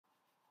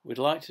We'd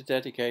like to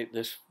dedicate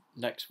this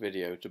next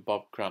video to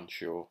Bob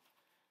Cranshaw.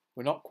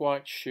 We're not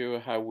quite sure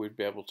how we'd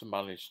be able to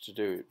manage to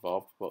do it,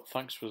 Bob, but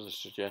thanks for the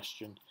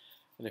suggestion,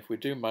 and if we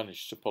do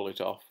manage to pull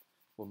it off,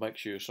 we'll make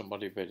sure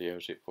somebody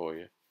videos it for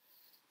you.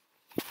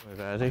 We're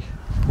ready.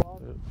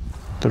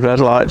 The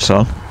red light's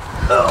on.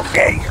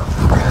 Okay.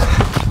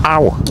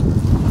 Ow!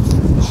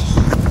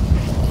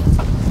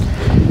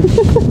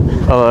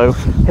 Hello.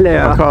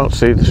 Hello. I can't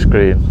see the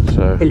screen,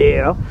 so...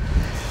 Hello.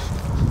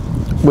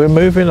 We're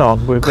moving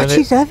on. We've been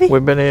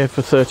been here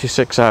for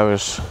 36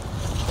 hours.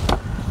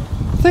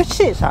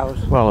 36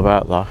 hours? Well,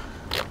 about that.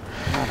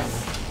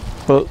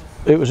 But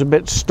it was a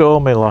bit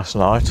stormy last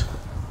night,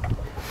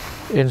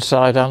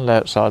 inside and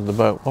outside the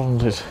boat,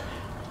 wasn't it?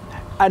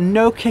 And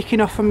no kicking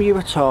off from you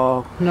at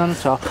all, none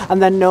at all. And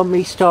then no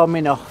me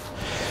storming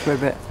off for a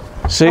bit.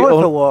 See,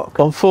 walk.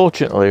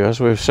 Unfortunately,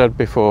 as we've said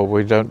before,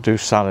 we don't do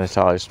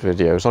sanitised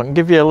videos. I can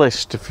give you a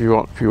list if you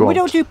want. We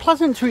don't do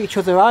pleasant to each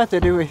other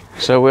either, do we?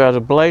 So we had a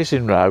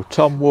blazing row.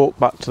 Tom walked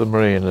back to the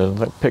marina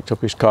and picked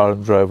up his car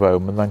and drove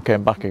home, and then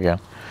came back again.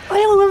 I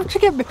don't remember to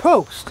get my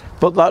post.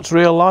 But that's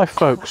real life,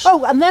 folks.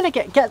 Oh, and then I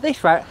get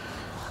this right.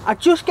 I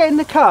just get in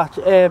the car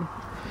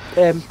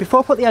before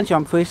I put the engine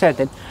on, before you said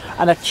anything,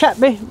 and I check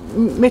my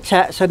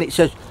text and it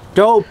says,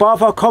 "Don't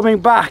bother coming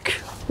back."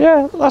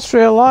 Yeah, that's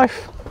real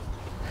life.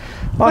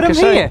 Like I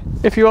say,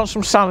 if you want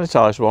some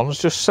sanitised ones,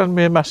 just send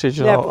me a message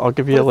and I'll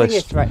give you a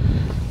list. Right.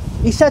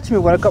 He said to me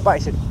when I got back,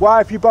 he said, "Why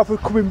have you bothered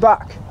coming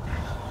back?"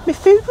 My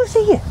food was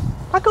here.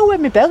 I go where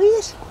my belly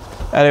is.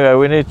 Anyway,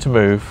 we need to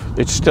move.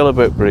 It's still a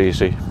bit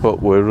breezy,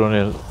 but we're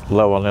running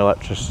low on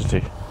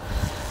electricity.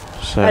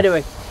 So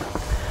anyway,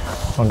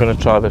 I'm going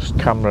to try this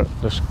one.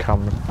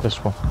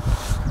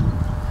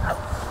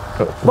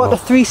 What, the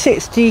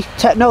 360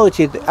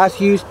 technology as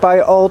used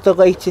by all the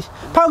latest...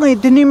 Apparently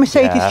the new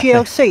Mercedes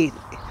GLC,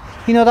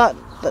 you know that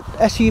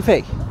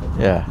SUV?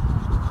 Yeah.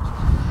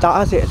 That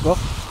has it as well.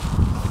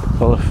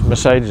 Well, if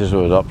Mercedes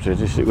were adopted,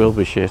 it will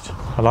be shit.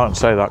 I don't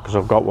say that because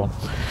I've got one.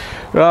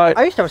 Right.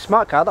 I used to have a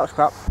smart car, that was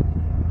crap.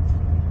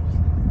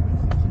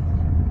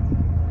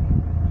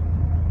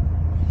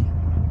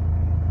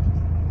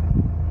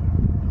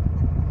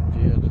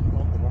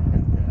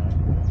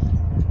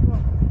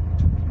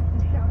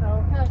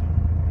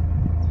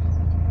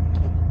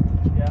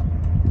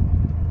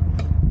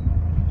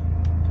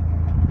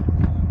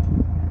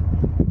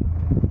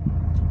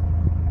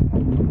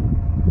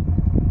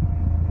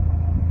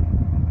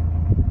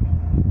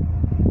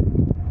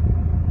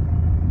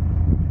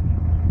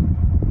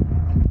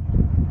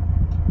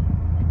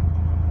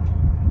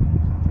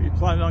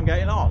 Planning on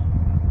getting on?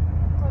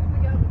 Well, we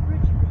get on the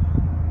bridge.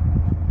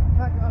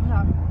 Can't get on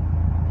that.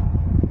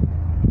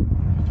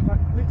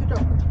 Right, move the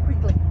door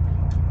quickly.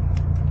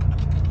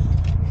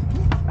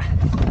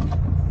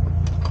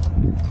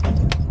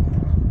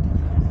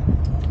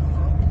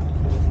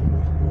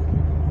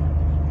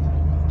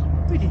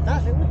 We did that,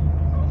 didn't we?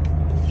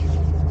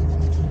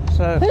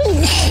 So,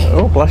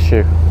 oh bless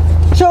you.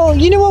 So,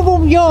 you know what,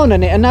 I'm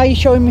yawning it and now you're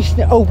showing me,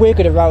 oh, we're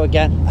going to row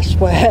again, I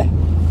swear.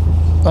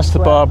 That's the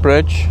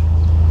Barbridge.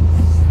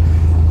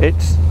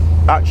 It's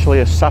actually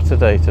a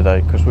Saturday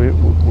today because we've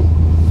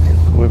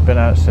been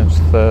out since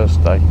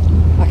Thursday.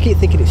 I keep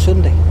thinking it's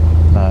Sunday.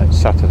 No, it's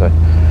Saturday.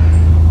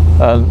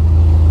 And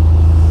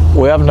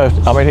we have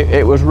noticed, I mean,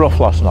 it was rough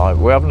last night.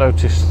 We have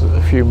noticed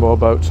a few more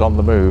boats on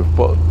the move,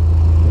 but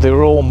they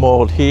were all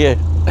moored here.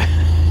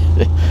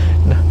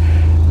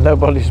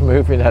 Nobody's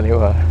moving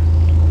anywhere.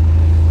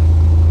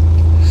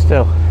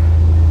 Still.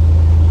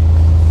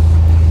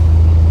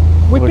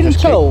 We've been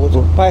told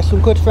by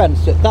some good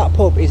friends that that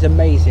pub is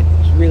amazing.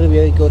 It's really,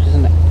 really good,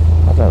 isn't it?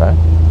 I don't know.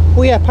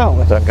 Well, yeah,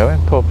 apparently. I don't go in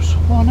pubs.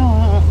 Well, no,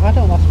 I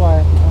don't. That's why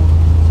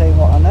I'm saying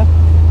what I know.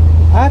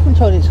 I have been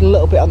told it's a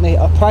little bit on the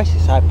pricey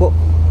side, but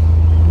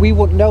we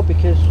wouldn't know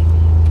because...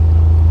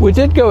 We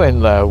did go in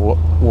there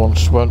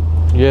once,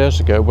 years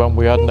ago, when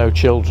we had no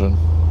children.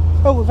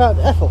 Oh, without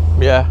Ethel?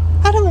 Yeah.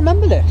 I don't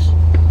remember this.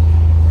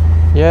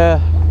 Yeah.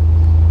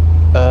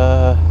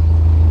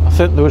 I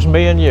think there was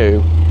me and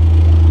you.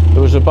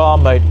 There was a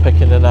barmaid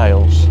picking the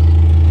nails.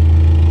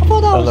 I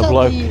thought that was at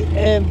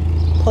the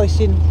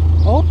place in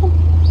Oldham.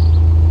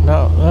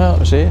 No, it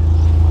was here.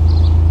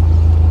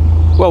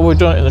 Well, we've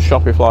done it in the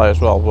SHROPPIE fly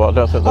as well, but I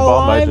don't think the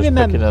barmaid was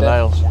picking the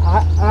nails.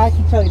 I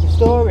can tell you the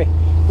story.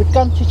 We'd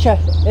gone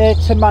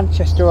to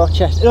Manchester or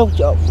Chester,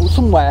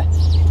 somewhere.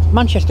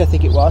 Manchester, I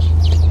think it was.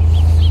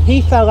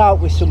 He fell out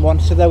with someone,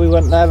 so then we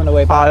went there on the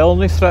way back. I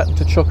only threatened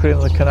to chuck her in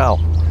the canal.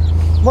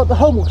 What, the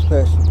homeless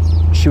person?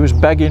 She was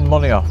begging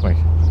money off me.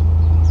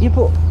 Yeah,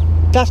 but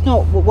that's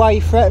not why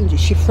you threatened.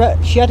 She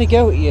had to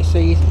go at you, so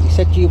you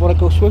said, "Do you want to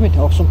go swimming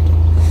or something?"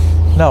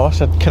 No, I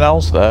said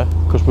Canal's there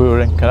because we were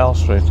in Canal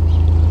Street.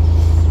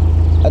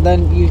 And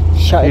then you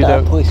shouted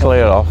at the police. You don't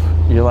clear off,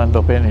 you'll end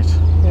up in it.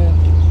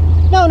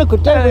 Yeah. No, on a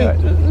good day.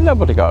 Anyway,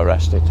 nobody got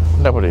arrested.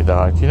 Nobody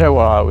died. You know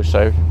what I always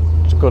say?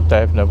 It's a good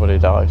day if nobody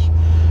dies.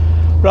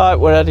 Right,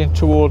 we're heading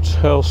towards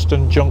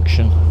Hurlston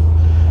Junction.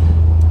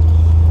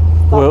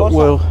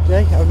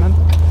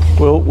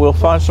 We'll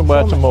find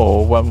somewhere to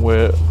moor when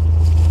we're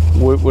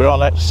we're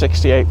on at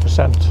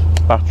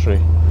 68% battery.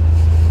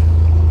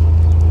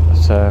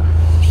 So.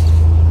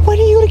 Why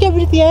don't you want to get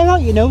rid of the air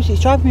out your nose?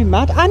 It's driving me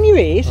mad. And your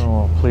ears.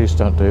 Oh, please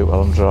don't do it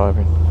while I'm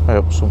driving. I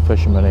hope some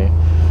fishermen here.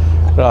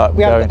 Right,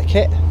 we haven't got the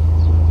kit.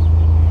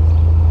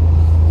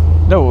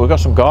 No, we've got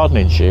some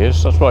gardening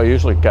shears. That's what I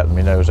usually get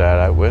my nose air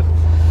out with.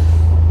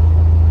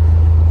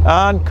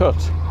 And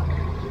cut.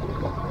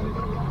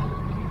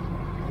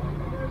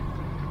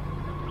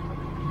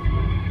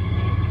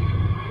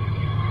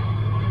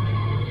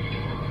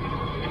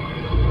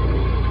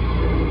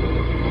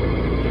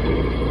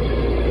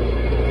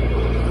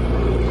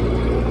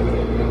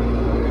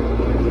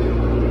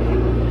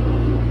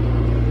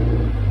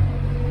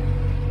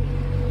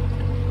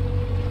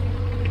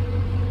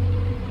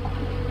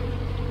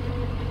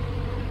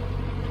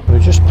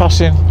 Just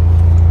passing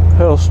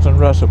Hurlston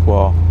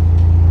Reservoir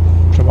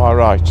to my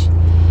right,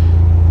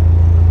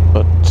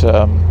 but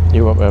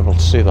you won't be able to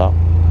see that.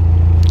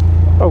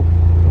 Oh,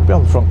 it'll be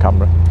on the front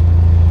camera.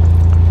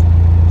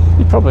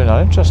 You're probably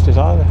not interested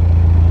either.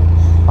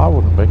 I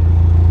wouldn't be.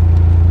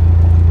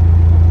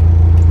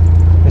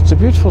 It's a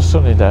beautiful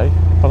sunny day,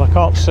 but I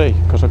can't see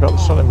because I've got the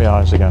sun in my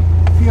eyes again.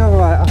 You're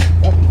alright,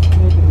 I've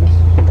made a mess.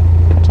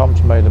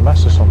 Tom's made a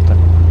mess of something.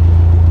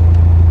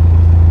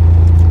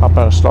 I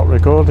better stop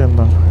recording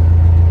then.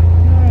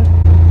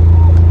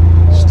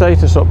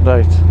 Status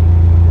update.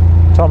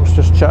 Tom's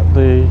just checked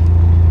the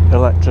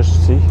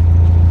electricity.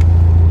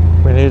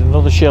 We need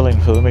another shilling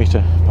for the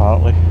meter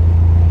apparently,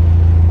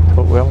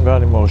 but we haven't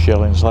got any more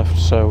shillings left,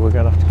 so we're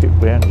going to have to keep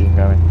the engine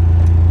going.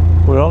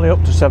 We're only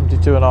up to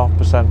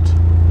 72.5%.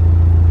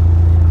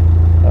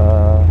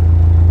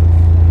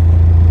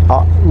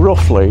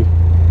 Roughly,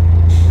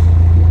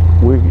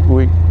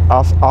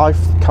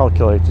 I've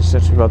calculated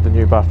since we've had the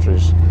new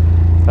batteries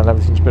and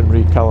everything's been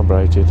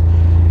recalibrated,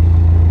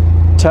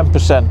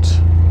 10%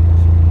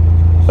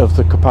 of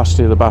the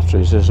capacity of the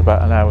batteries is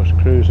about an hour's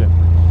cruising.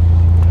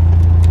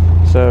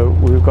 So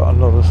we've got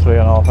another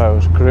 3.5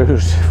 hours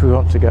cruise if we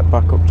want to get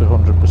back up to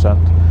 100%.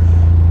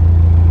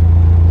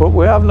 But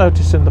we have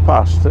noticed in the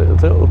past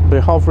that it'll be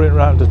hovering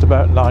around at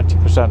about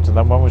 90%, and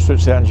then when we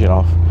switch the engine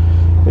off,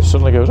 it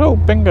suddenly goes, oh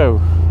bingo,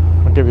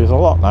 I'll give you the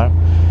lot now.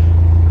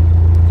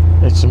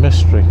 It's a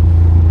mystery.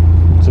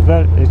 It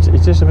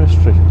is a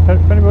mystery.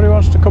 If anybody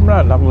wants to come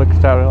round and have a look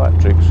at our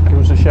electrics, give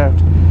us a shout.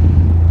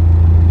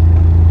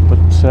 But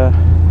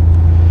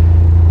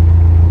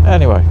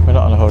anyway, we're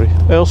not in a hurry.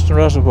 Hurlston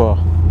Reservoir.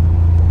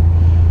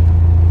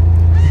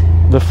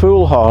 The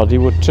foolhardy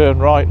would turn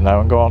right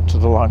now and go on to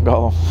the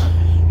Llangollen.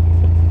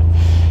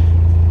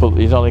 But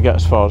he'd only get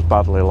as far as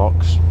Badley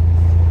Locks.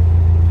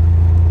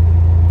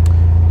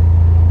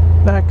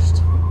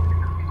 Next.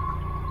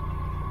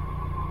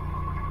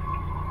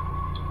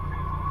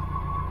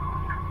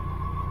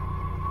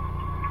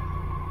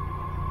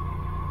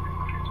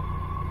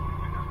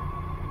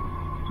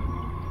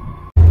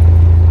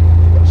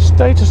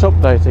 Status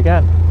update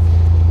again.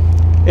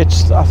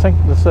 It's, I think,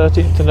 the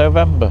 13th of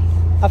November.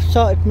 I've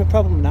sorted my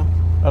problem now.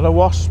 And a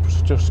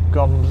wasp's just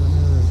gone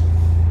zzz.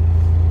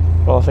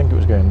 Well, I think it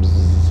was going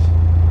zzz.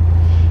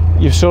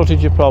 You've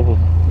sorted your problem?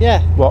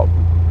 Yeah. What?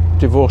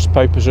 Divorce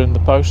papers are in the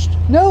post?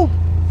 No.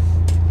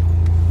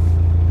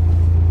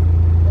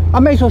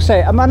 I may as well say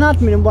it. I'm an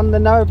admin in one of the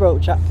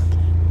Narrowboat chat.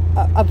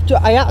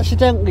 I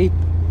accidentally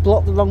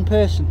blocked the wrong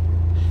person.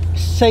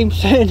 Same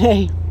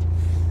surname.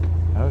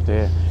 Oh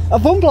dear.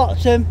 I've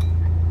unblocked him,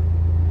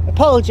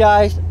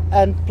 apologised,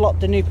 and blocked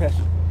the new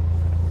person.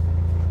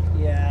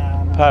 Yeah,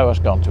 I know. Power's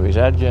gone to his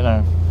head, you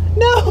know.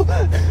 No!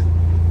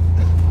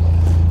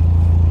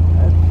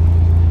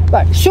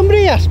 Right,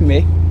 somebody asked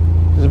me.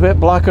 There's a bit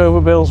black over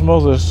Bill's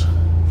mother's.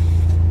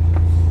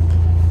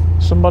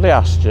 Somebody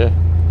asked you.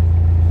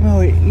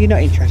 Oh, you're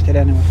not interested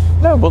anyway.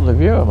 No, but the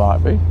viewer might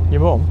be.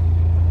 Your mum.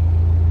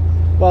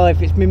 Well,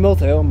 if it's my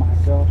mother, oh my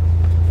god.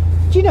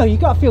 Do you know,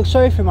 you've got to feel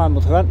sorry for my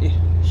mother, haven't you?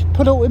 She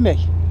put up with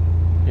me.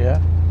 Yeah.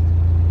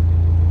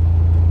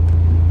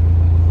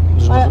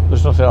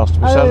 There's nothing else to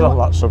be said on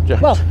that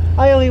subject. Well,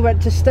 I only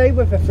went to stay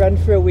with a friend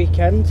for a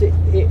weekend to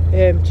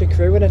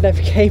Crewe, and I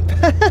never came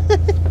back.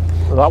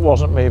 That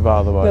wasn't me,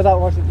 by the way. No, that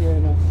wasn't you,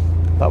 no.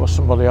 That was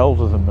somebody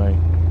older than me.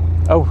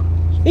 Oh.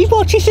 He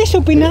watches this,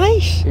 it'll be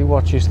nice. He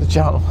watches the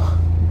channel.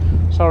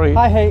 Sorry.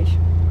 Hi, H.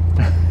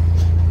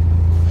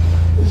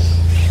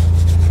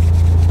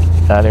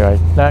 Anyway,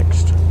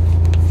 next.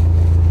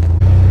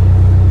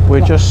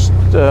 We're just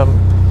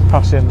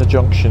passing the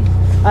junction.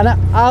 And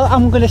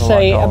I'm going to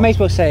say, I may as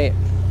well say it,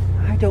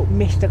 I don't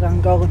miss the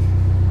Llangollen.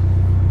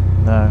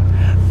 No.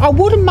 I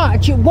wouldn't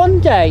imagine, one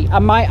day I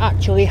might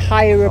actually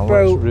hire a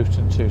boat root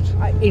and toot.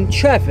 in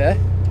Trevor,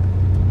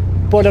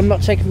 but I'm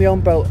not taking my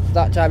own boat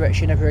that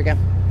direction ever again.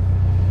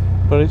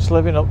 But it's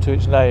living up to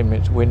its name,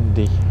 it's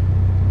windy.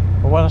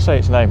 Well, when I say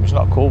its name, it's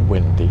not called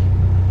windy,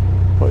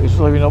 but it's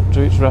living up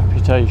to its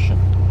reputation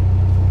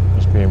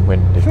as being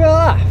windy. For a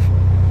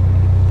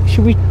laugh,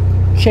 should we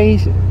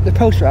change the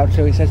poster out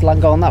so it says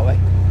Llangollen that way?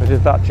 We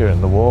did that during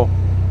the war.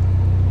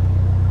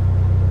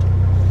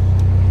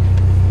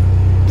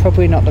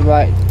 Probably not the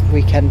right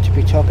weekend to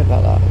be talking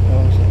about that,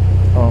 or is it?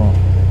 Oh.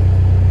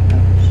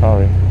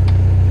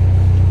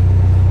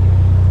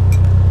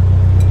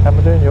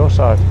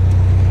 side.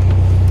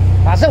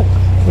 Basil.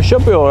 We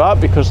should be alright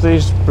because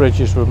these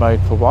bridges were made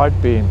for wide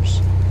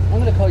beams. I'm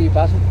going to call you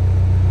Basil.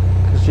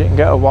 Because you can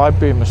get a wide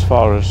beam as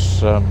far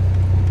as well,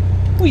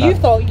 you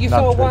thought you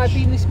saw a wide Nantwich.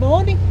 beam this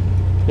morning.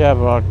 Yeah,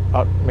 but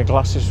my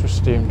glasses were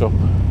steamed up.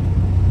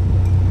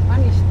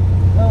 And you,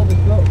 oh,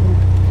 they've got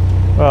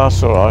them. Well,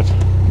 that's alright.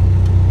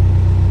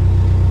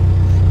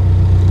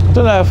 I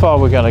don't know how far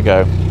we're going to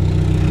go.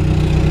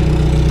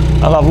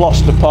 And I've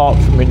lost a part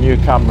from my new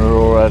camera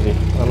already.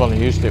 I've only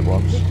used it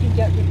once. You can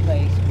get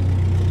replaced.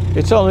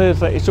 It's only the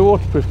thing, it's a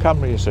waterproof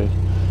camera, you see.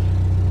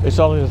 It's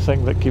only the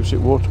thing that keeps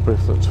it waterproof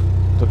that's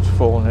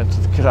fallen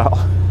into the canal.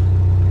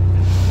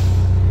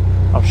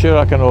 I'm sure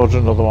I can order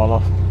another one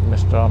off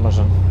Mr.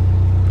 Amazon.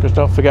 Because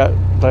don't forget,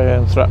 they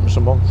earn threepence a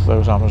month,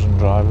 those Amazon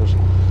drivers.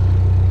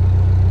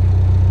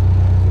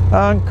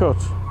 And cut.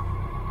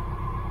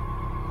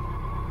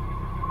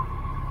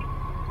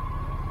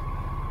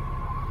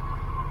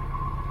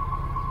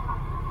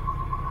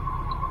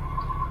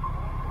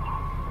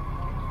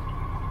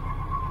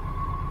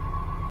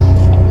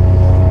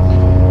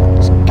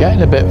 It's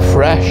getting a bit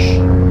fresh.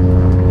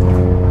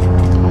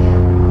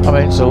 I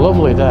mean, it's a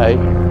lovely day.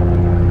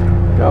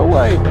 Go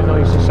away, you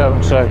noisy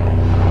so-and-so.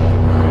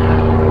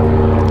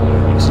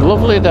 It's a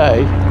lovely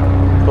day,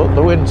 but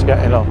the wind's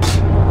getting up.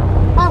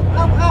 Ow,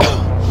 ow,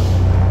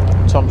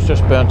 ow. Tom's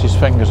just burnt his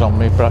fingers on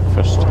me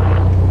breakfast.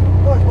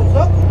 What's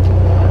up?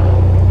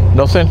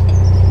 Nothing.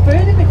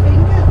 Burning my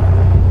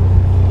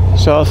finger.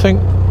 So I think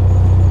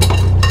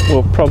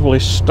we'll probably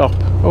stop.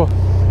 Oh,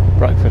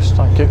 breakfast,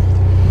 thank you.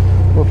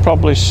 We'll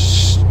probably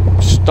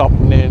stop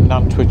near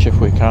Nantwich if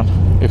we can,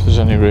 if there's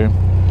any room.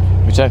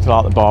 If it's anything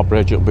like the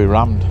Barbridge, it'll be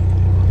rammed.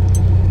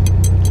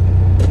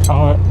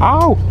 Oh,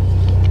 ow!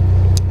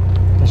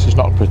 This is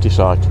not a pretty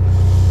sight.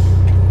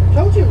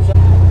 Told you it was.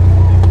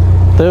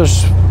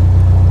 There's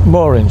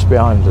moorings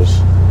behind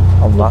us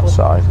on that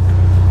side.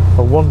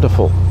 A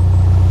wonderful.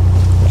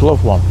 I'd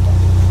love one.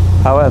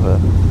 However,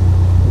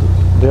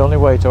 the only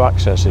way to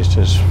access it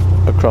is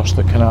across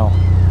the canal.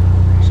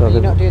 So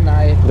You're not doing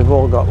that, are you? they've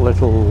all got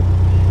little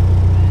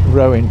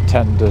rowing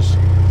tenders.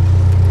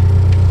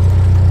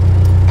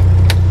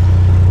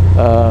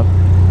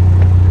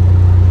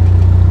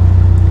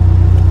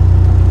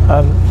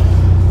 And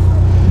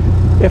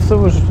if there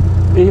was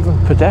even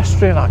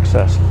pedestrian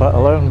access, let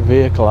alone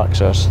vehicle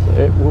access,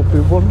 it would be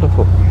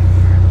wonderful.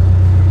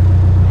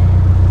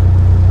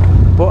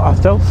 But I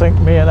don't think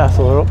me and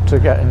Ethel are up to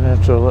getting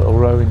into a little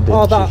rowing ditch.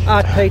 Oh, that,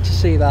 I'd pay to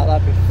see that,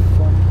 that'd be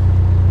fun.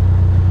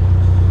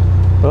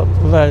 But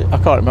I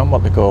can't remember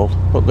what they're called,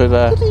 but they're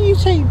there. Didn't you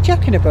say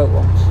jacking a boat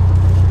once?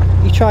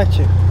 You tried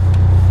to?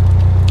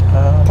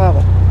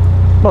 Father?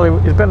 Well,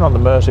 he's been on the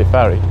Mersey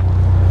ferry.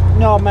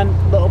 No, I meant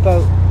little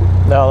boat.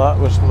 No, that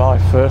was my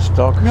first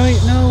dog. No, we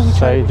tried with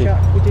Sadie.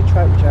 Jack. We did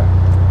try with Jack.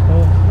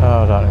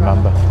 Oh, I don't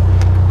remember.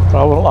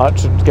 But I wouldn't like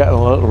to get in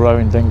a little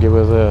rowing dinghy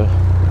with a...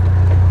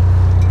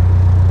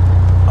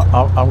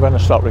 I'm going to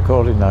stop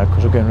recording now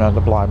because we're going around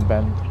the blind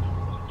bend.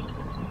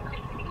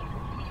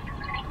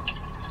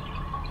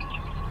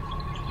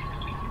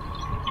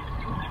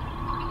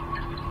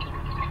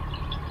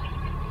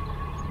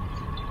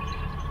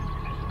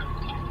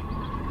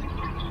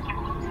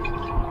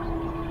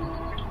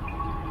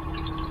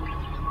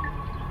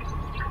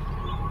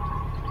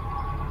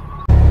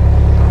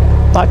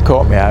 That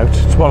caught me out.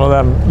 It's one of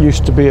them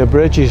used to be a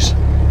bridges.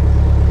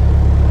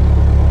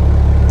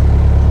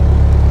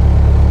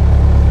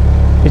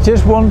 It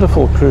is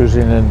wonderful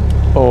cruising in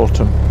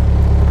autumn.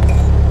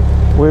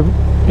 We're,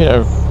 you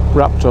know,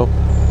 wrapped up,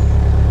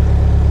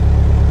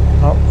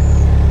 not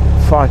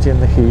fighting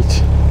the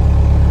heat.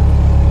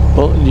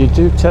 But you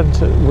do tend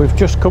to, we've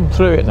just come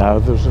through it now,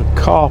 there's a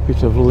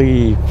carpet of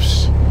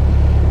leaves.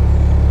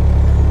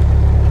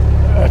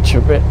 It's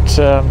a bit,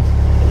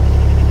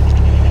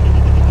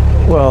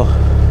 well,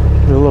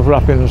 they love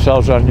wrapping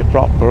themselves around your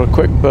prop, but a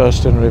quick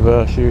burst in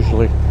reverse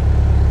usually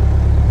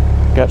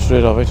gets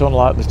rid of it,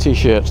 unlike the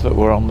t-shirts that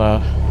were on there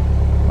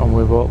when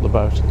we bought the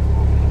boat.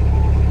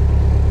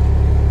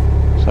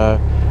 So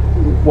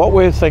what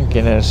we're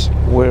thinking is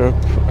we're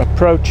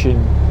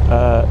approaching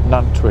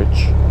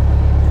Nantwich,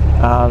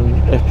 and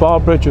if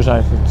Barbridge was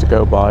anything to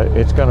go by,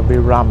 it's going to be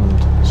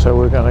rammed, so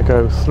we're going to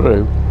go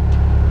through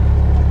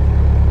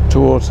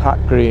towards Hat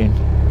Green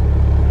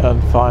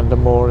and find a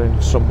mooring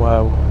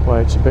somewhere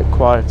where it's a bit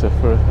quieter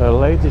for her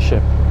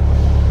ladyship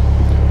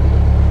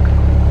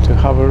to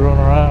have a run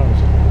around.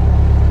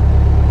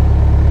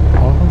 I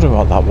wonder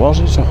what that was.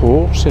 It's a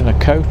horse in a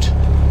coat.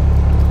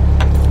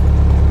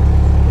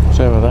 It's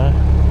over there.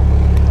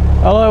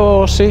 Hello,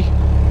 horsey.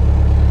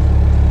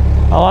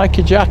 I like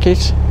your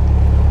jacket.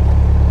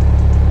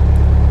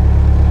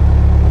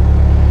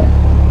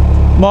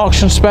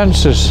 Marks and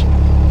Spencer's.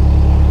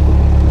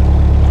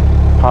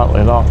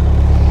 Apparently not.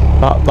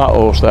 That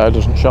horse there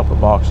doesn't shop at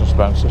Marks and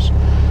Spencer's.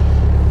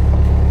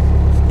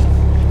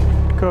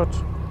 Good.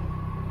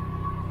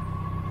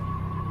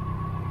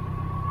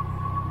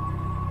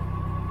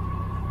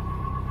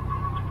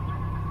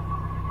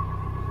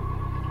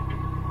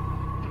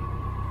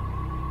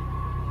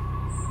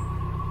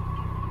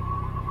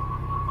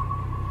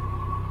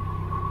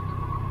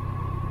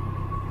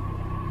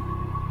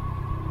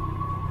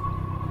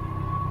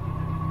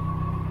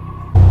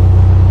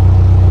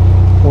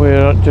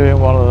 doing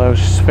one of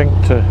those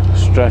sphincter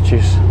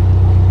stretches.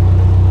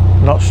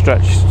 Not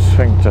stretch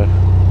sphincter.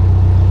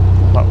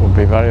 That would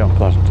be very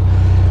unpleasant.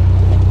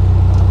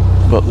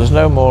 But there's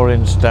no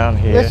moorings down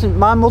here. Listen,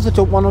 my mother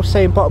don't want us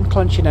saying bottom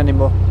clenching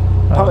anymore.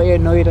 Probably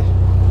annoyed her.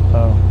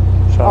 Oh,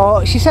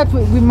 sorry. Oh, she said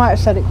we might have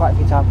said it quite a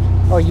few times.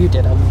 Oh, you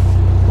did, I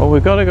mean. Well,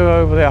 we've got to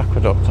go over the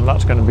aqueduct, and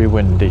that's going to be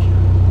windy.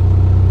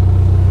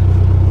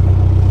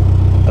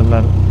 And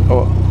then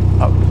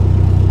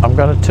I'm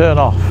going to turn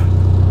off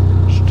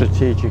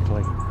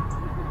strategically.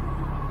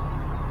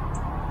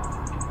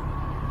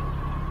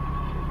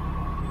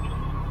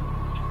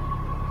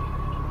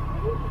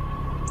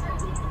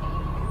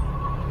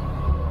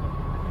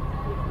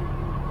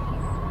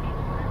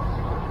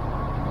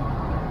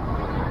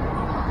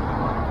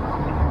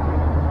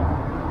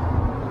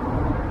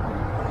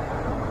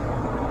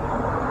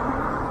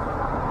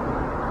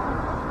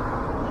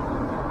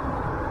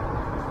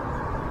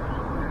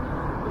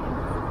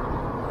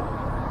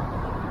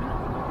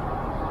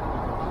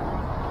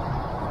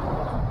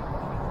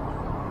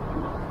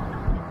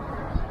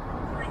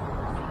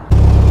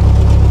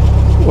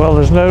 Well,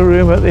 there's no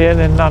room at the inn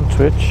in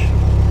Nantwich.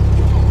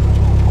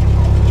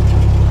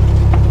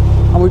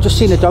 And we've just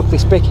seen a dog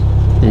this big.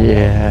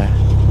 Yeah.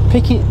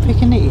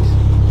 Pekingese?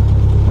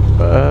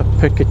 I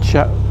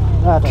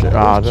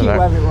don't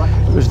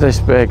know. It was this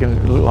big and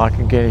it looked like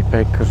a guinea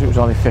pig because it was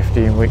only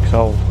 15 weeks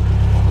old.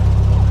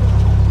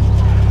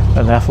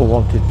 And Ethel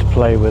wanted to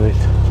play with it.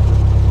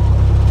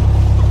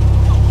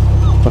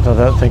 But I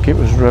don't think it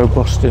was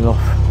robust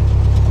enough.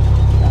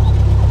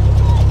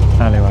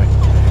 Anyway,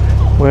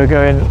 we're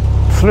going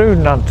through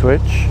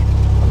Nantwich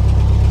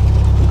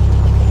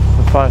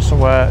and find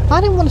somewhere.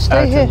 I didn't want to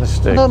stay here.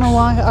 I don't know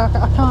why.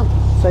 I can't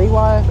say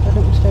why I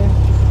didn't want to stay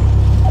here.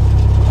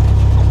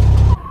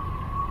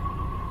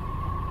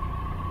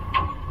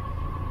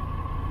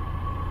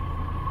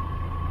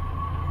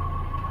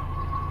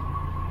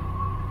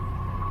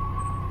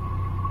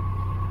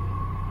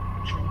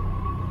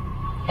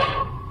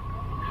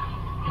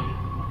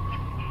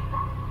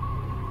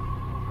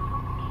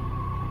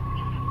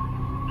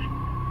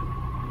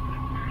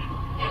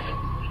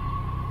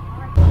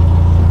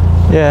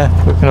 Yeah,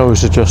 we can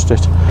always adjust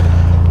it.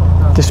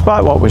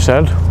 Despite what we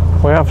said,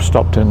 we have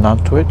stopped in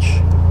Nantwich.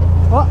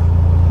 What?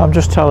 I'm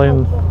just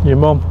telling your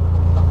mum.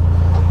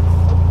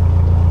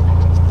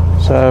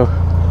 So,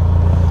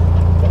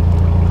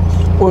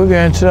 we're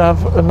going to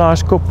have a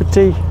nice cup of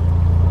tea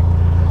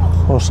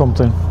or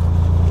something.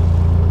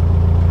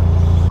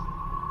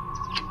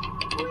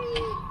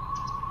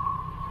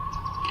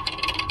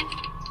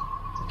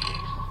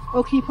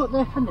 Oh, can you put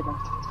the fender down?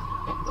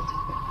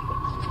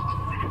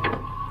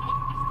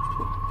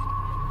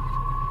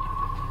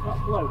 That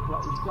bloke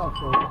let his dog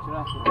go to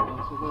Ethel,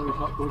 so there was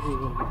not good on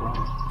the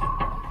ground.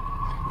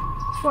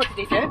 What did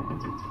he do?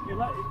 He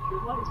let his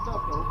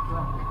dog go to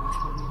Ethel,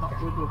 so he's not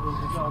good with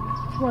the dog.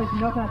 Well,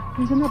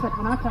 he's another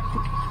when I touched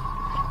it.